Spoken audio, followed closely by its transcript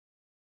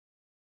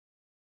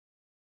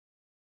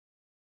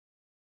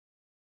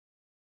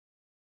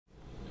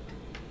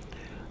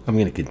I'm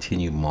going to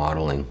continue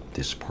modeling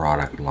this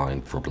product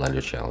line for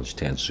Blender Challenge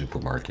 10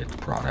 supermarket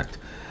product.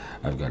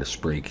 I've got a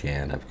spray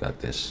can, I've got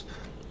this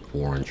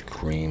orange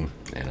cream,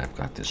 and I've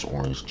got this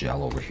orange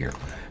gel over here.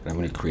 And I'm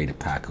going to create a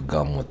pack of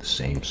gum with the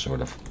same sort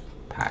of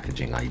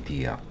packaging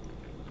idea.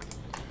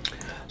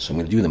 So I'm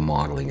going to do the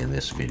modeling in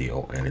this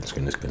video, and it's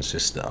going to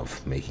consist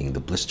of making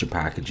the blister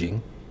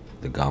packaging,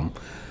 the gum,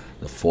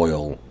 the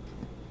foil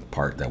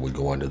part that would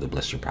go under the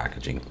blister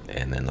packaging,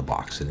 and then the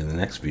box. And in the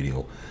next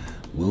video,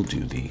 we'll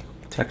do the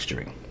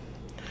texturing.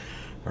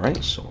 All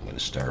right, so I'm going to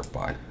start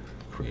by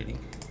creating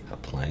a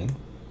plane,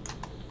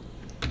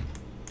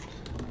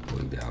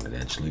 putting down an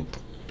edge loop,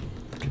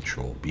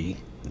 Control B.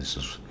 This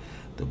is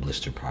the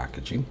blister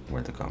packaging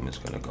where the gum is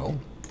going to go.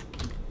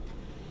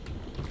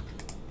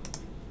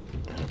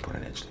 I'm going to put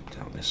an edge loop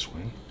down this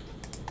way.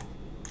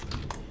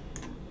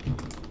 I'm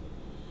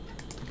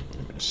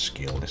going to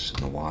scale this in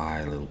the Y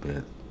a little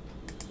bit,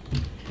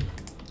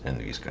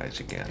 and these guys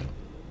again.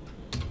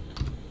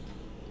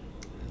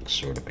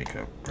 Sort of make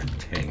a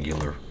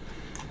rectangular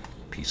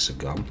piece of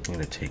gum. I'm going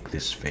to take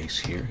this face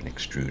here and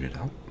extrude it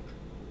up.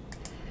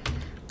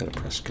 I'm going to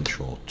press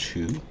Control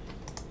 2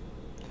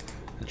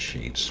 and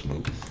shade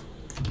smooth.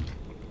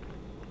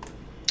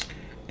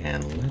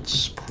 And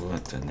let's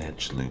put an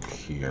edge loop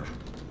here.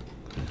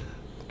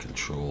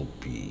 Control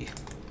B.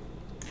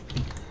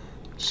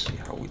 Let's see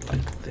how we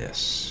like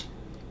this.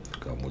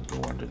 Gum would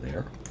go under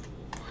there.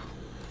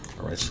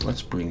 Alright, so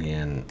let's bring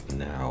in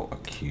now a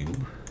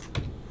cube.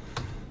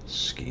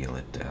 Scale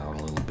it down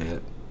a little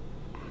bit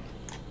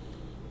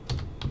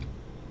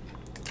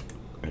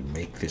and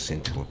make this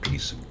into a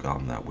piece of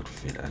gum that would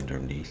fit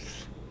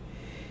underneath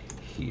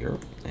here.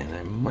 And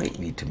I might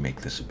need to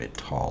make this a bit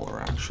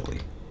taller, actually.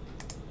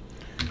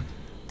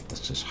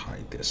 Let's just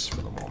hide this for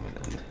the moment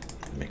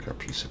and make our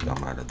piece of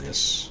gum out of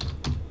this.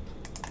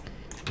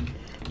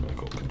 I'm going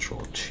to go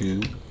Control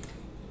 2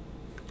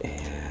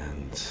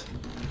 and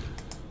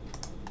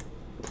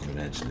put an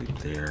edge loop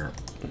there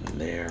and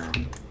there.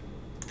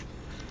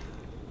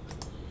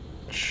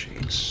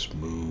 Shade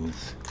smooth,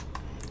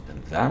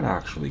 and that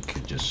actually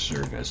could just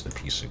serve as the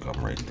piece of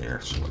gum right there.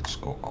 So let's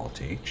go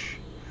Alt H,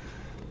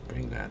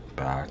 bring that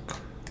back,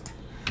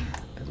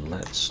 and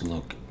let's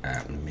look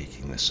at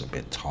making this a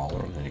bit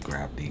taller. I'm going to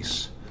grab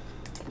these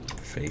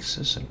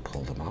faces and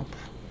pull them up,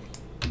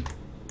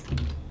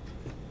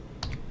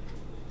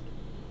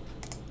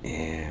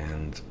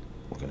 and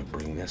we're going to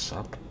bring this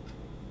up.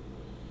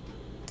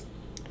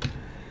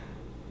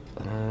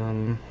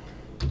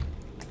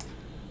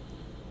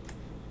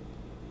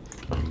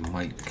 I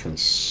might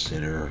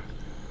consider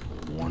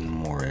one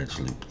more edge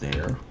loop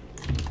there.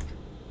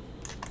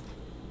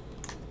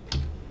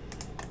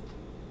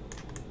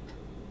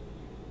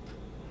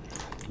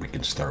 We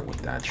can start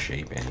with that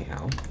shape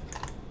anyhow.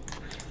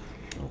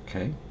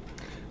 Okay,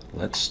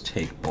 let's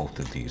take both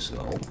of these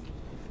though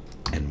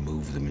and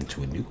move them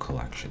into a new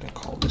collection and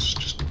call this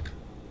just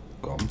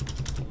gum.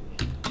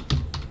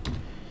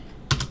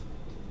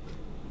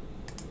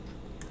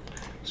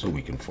 So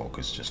we can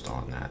focus just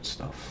on that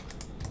stuff.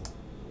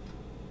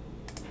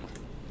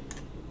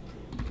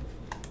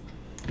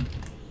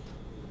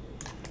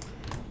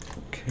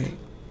 Okay,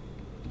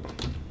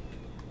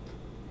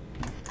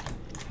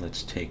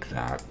 let's take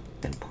that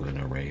and put an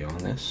array on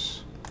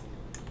this,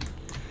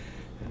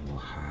 and we'll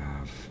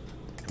have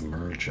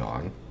merge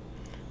on,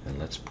 and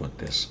let's put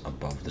this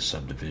above the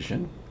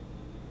subdivision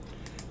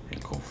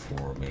and go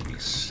for maybe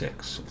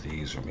 6 of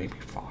these, or maybe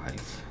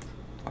 5.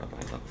 That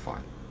might look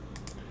fun.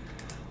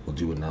 We'll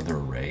do another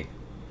array,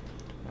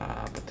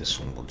 but this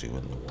one we'll do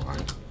in the Y.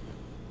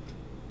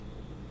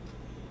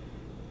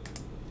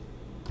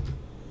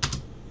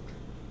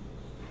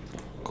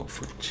 Go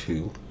for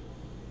 2.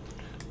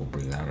 We'll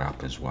bring that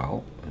up as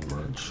well and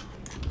merge.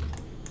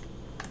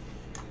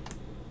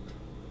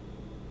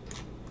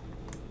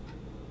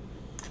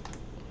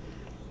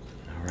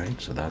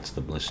 Alright, so that's the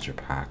blister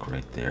pack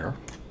right there.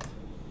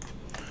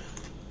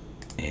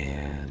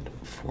 And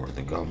for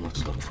the gum,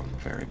 let's look from the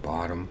very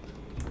bottom.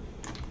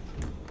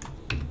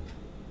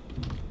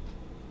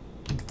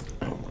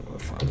 I don't know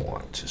if I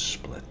want to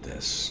split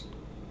this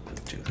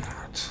and do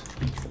that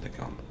for the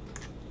gum.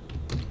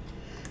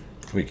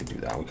 We could do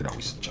that. We could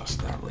always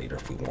adjust that later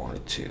if we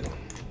wanted to.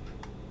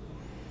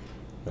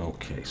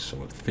 Okay,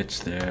 so it fits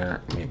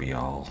there. Maybe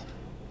I'll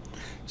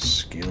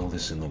scale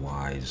this in the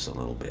Y just a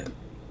little bit,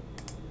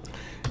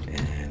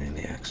 and in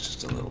the X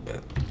just a little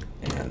bit,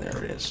 and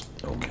there it is.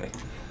 Okay,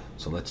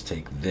 so let's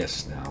take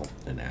this now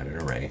and add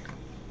an array,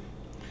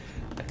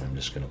 and I'm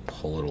just going to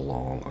pull it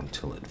along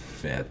until it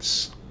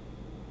fits,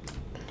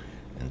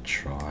 and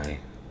try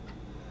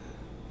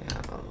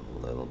a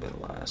little bit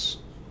less.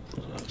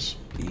 So it's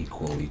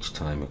equal each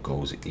time it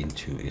goes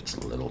into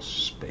its little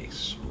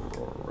space,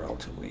 or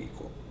relatively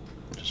equal.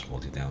 Just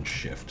holding down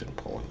Shift and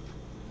pulling.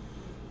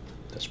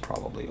 That's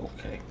probably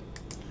okay.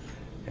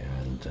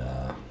 And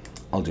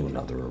I'll do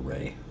another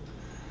array,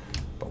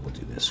 but we'll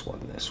do this one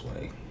this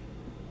way.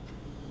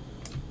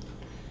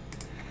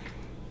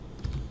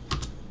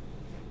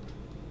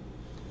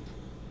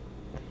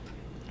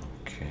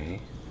 Okay.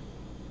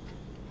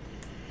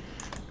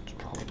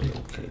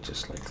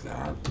 just like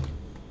that.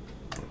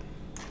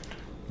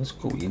 Let's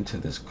go into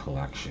this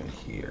collection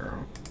here,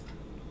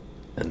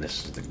 and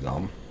this is the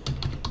gum,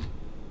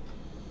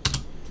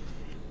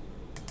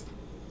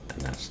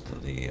 and that's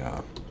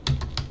the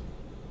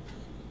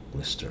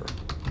blister.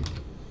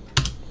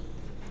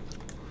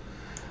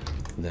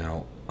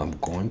 Now I'm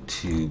going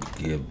to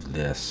give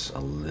this a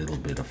little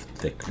bit of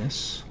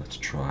thickness. Let's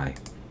try.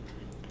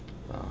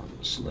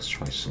 So let's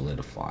try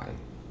solidify,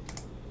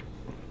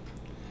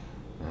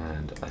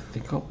 and I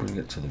think I'll bring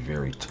it to the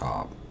very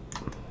top.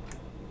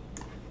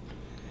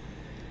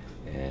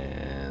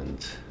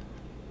 And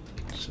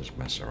let's just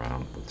mess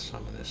around with some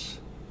of this.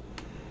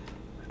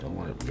 I don't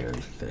want it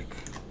very thick.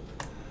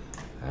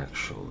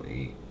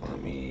 Actually, I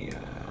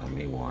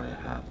may want to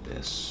have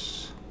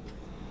this.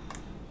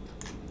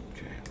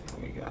 Okay,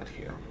 what we got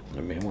here?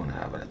 I may want to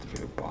have it at the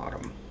very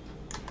bottom.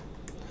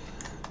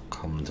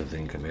 Come to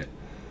think of it,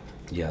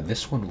 yeah,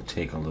 this one will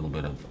take a little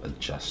bit of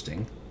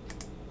adjusting.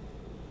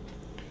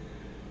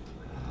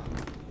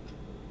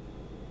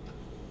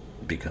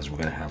 Because we're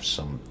going to have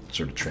some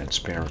sort of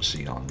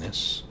transparency on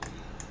this.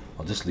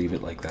 I'll just leave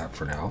it like that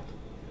for now.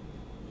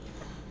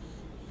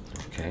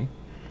 Okay.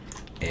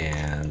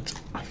 And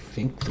I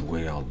think the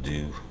way I'll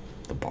do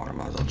the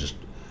bottom is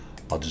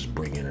I'll just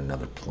bring in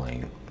another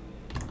plane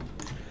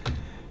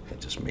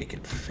and just make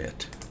it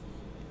fit.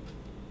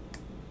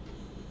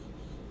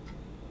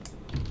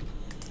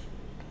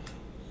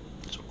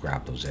 So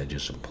grab those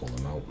edges and pull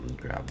them out, and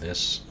grab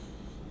this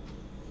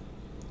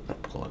and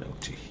pull it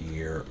out to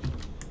here.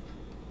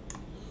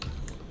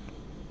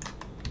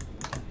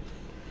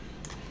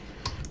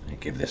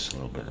 Give this a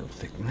little bit of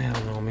thick. I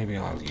don't know, maybe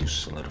I'll use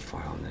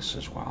solidify on this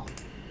as well.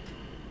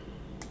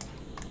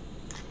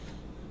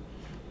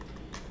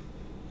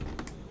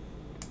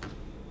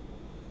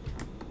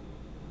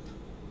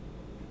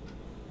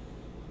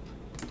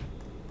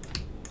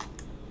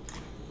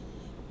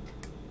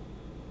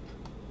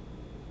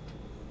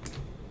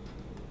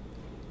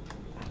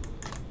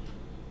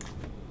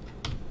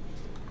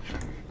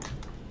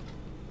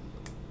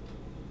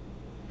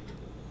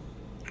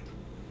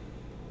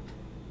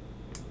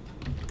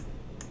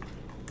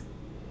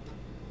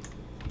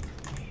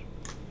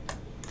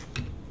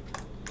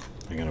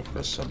 I'm going to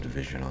put a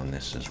subdivision on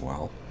this as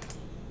well.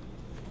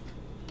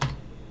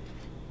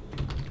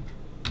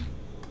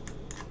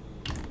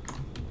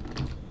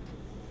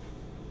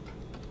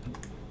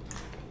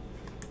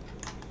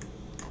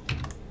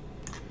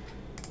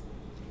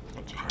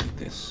 Let's hide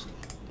this.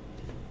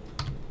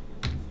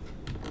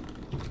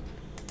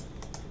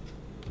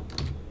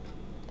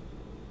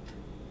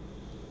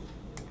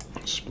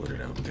 Split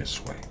it out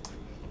this way.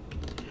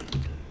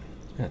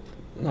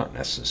 Not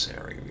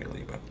necessary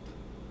really, but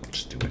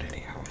let's do it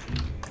anyhow.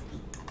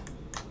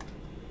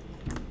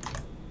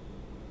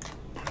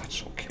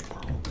 That's okay,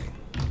 probably.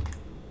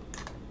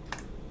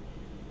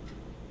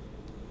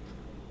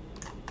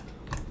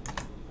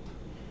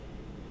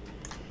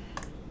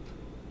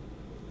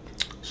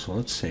 So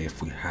let's say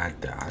if we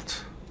had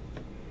that,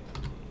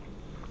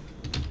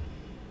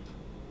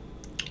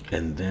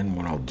 and then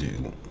what I'll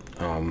do,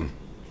 a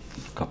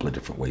couple of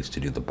different ways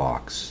to do the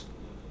box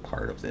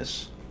part of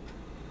this.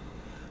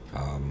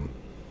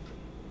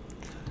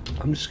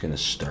 I'm just going to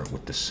start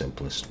with the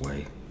simplest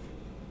way,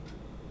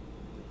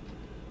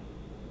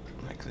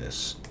 like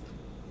this.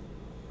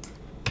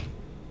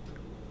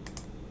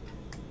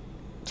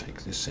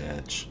 Take this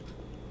edge,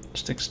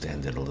 just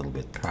extend it a little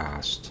bit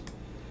past,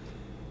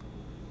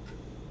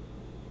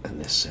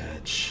 and this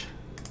edge,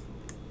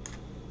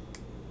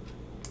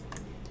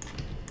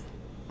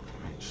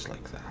 right, just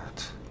like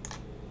that.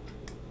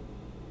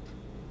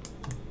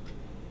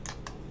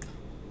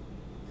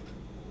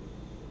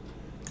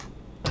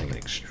 I'm going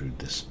to extrude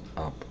this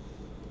up.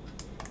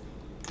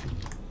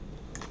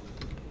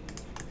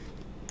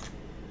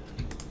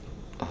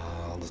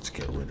 Let's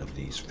get rid of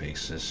these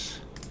faces.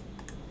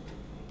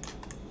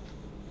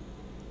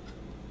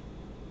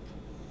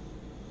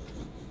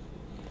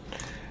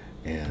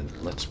 And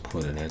let's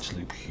put an edge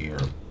loop here,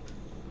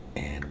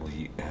 and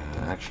we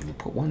actually we'll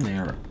put one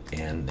there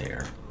and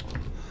there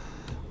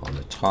on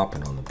the top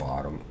and on the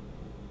bottom.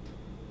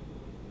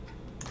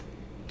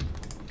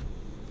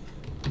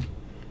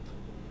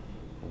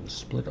 We'll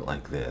split it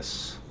like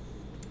this,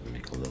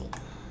 make a little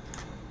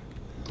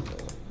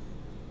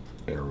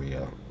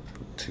area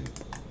to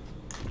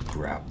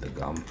grab the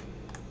gum.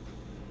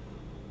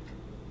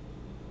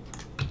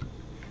 I'm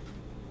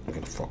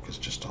going to focus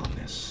just on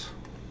this.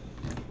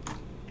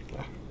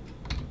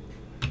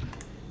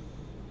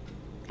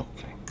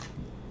 Okay.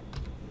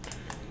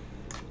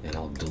 And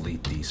I'll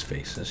delete these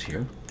faces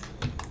here.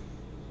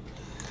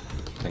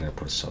 I'm going to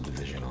put a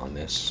subdivision on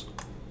this.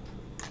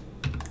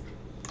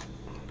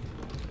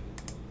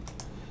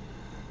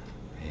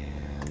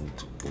 And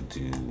we'll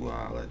do,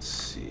 let's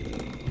see.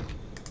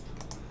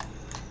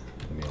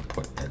 Maybe I'll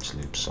put edge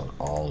loops on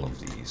all of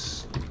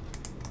these.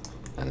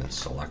 And then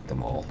select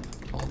them all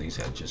these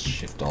edges,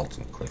 shift alt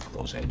and click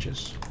those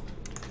edges,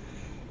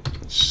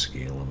 and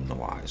scale them to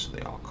Y so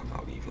they all come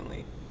out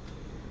evenly.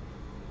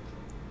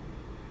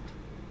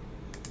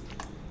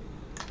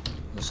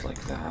 just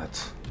like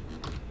that.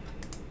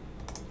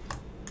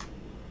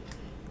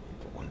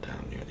 Put one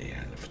down near the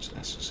end if it's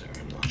necessary,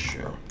 I'm not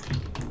sure.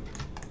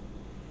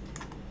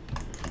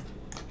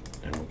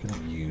 And we're going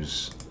to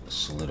use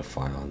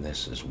solidify on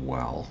this as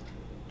well,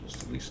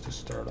 just at least to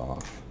start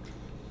off.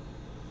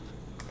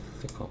 I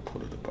think I'll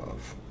put it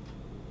above.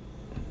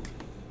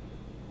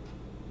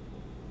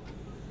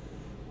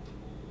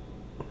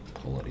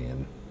 Pull it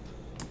in.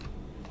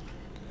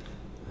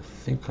 I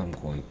think I'm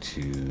going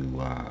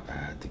to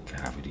add the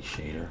cavity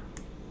shader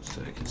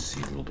so I can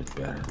see a little bit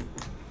better.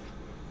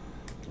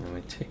 And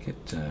I take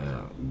it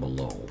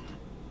below.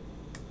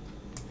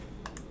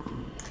 I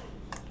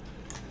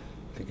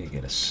think I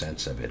get a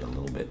sense of it a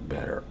little bit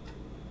better.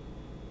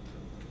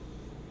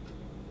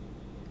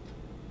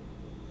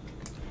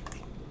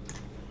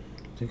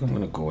 I think I'm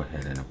going to go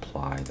ahead and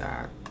apply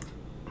that.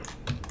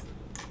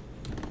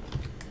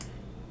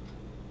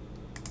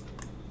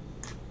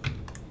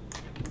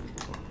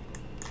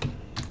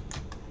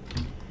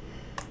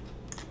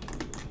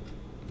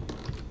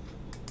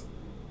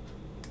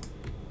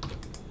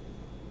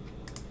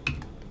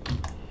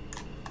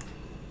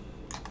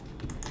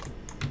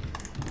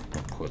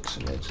 Put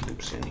some edge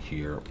loops in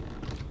here,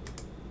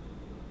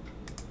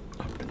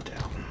 up and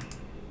down.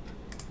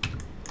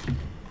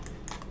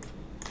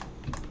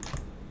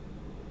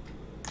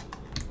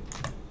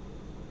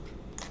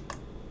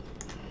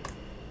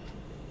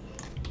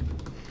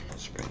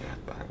 Let's bring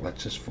that back.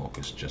 Let's just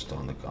focus just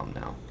on the gum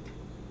now.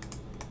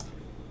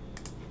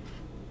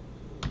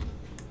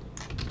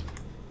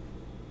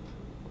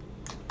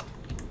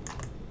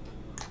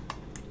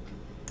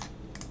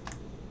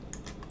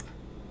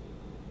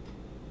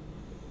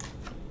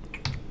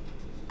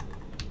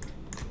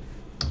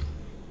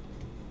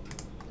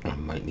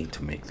 Might need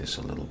to make this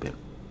a little bit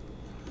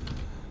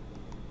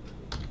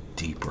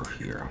deeper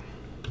here.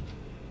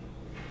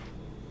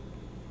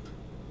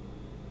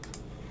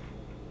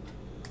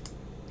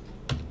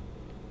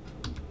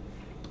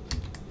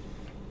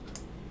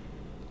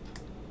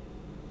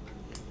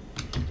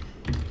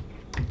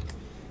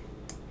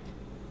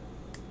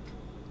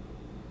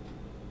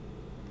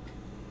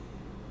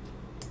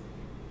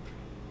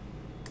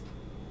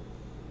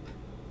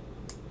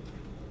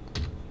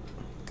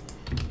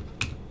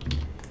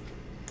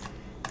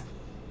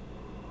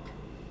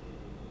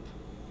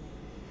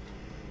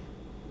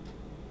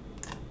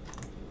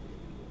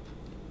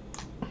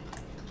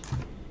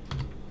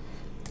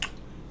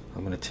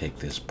 I'm going to take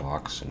this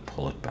box and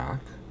pull it back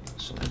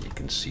so that you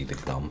can see the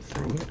gum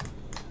through it.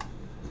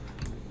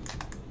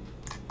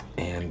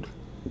 And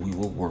we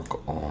will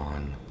work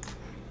on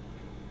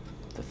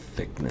the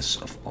thickness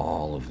of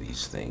all of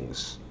these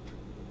things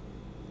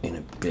in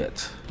a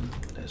bit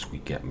as we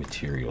get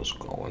materials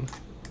going.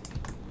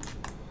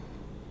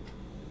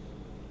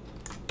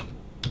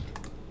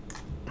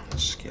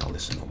 Let's scale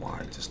this in the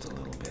wide just a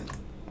little bit.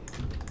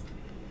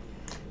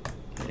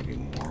 Maybe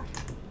more.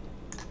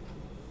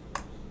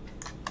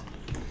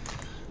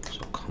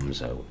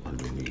 Comes out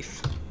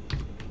underneath.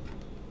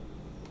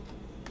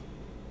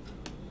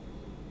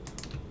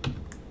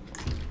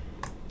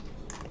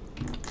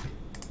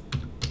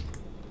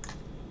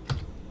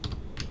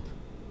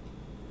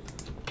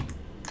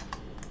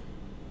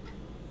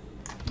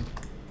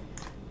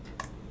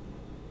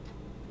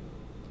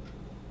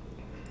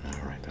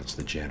 All right, that's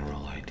the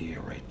general idea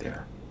right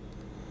there.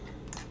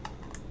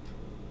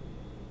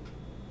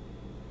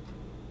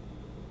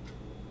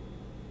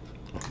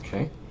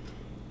 Okay.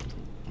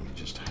 Let me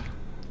just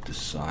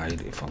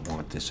decide if I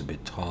want this a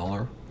bit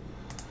taller.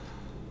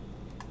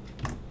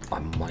 I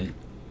might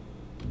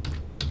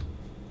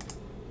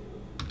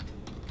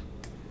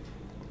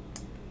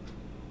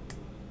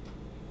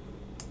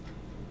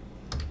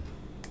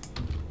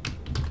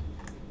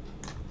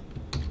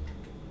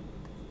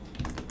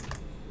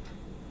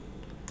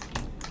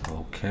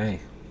okay,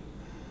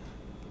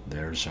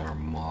 there's our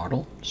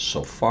model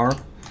so far.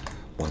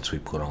 Once we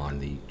put on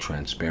the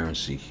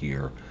transparency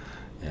here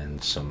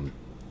and some,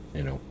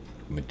 you know,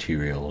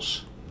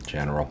 materials in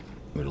general,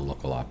 it'll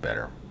look a lot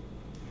better.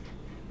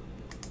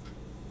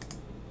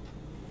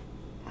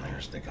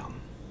 There's the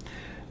gum.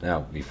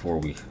 Now, before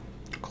we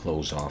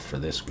close off for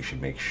this, we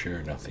should make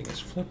sure nothing is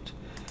flipped.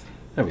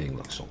 Everything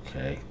looks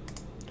okay.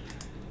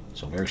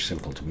 So very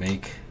simple to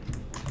make,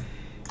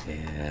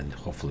 and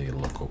hopefully it'll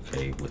look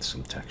okay with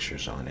some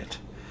textures on it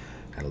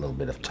and a little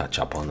bit of touch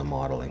up on the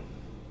modeling.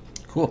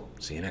 Cool.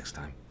 See you next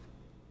time.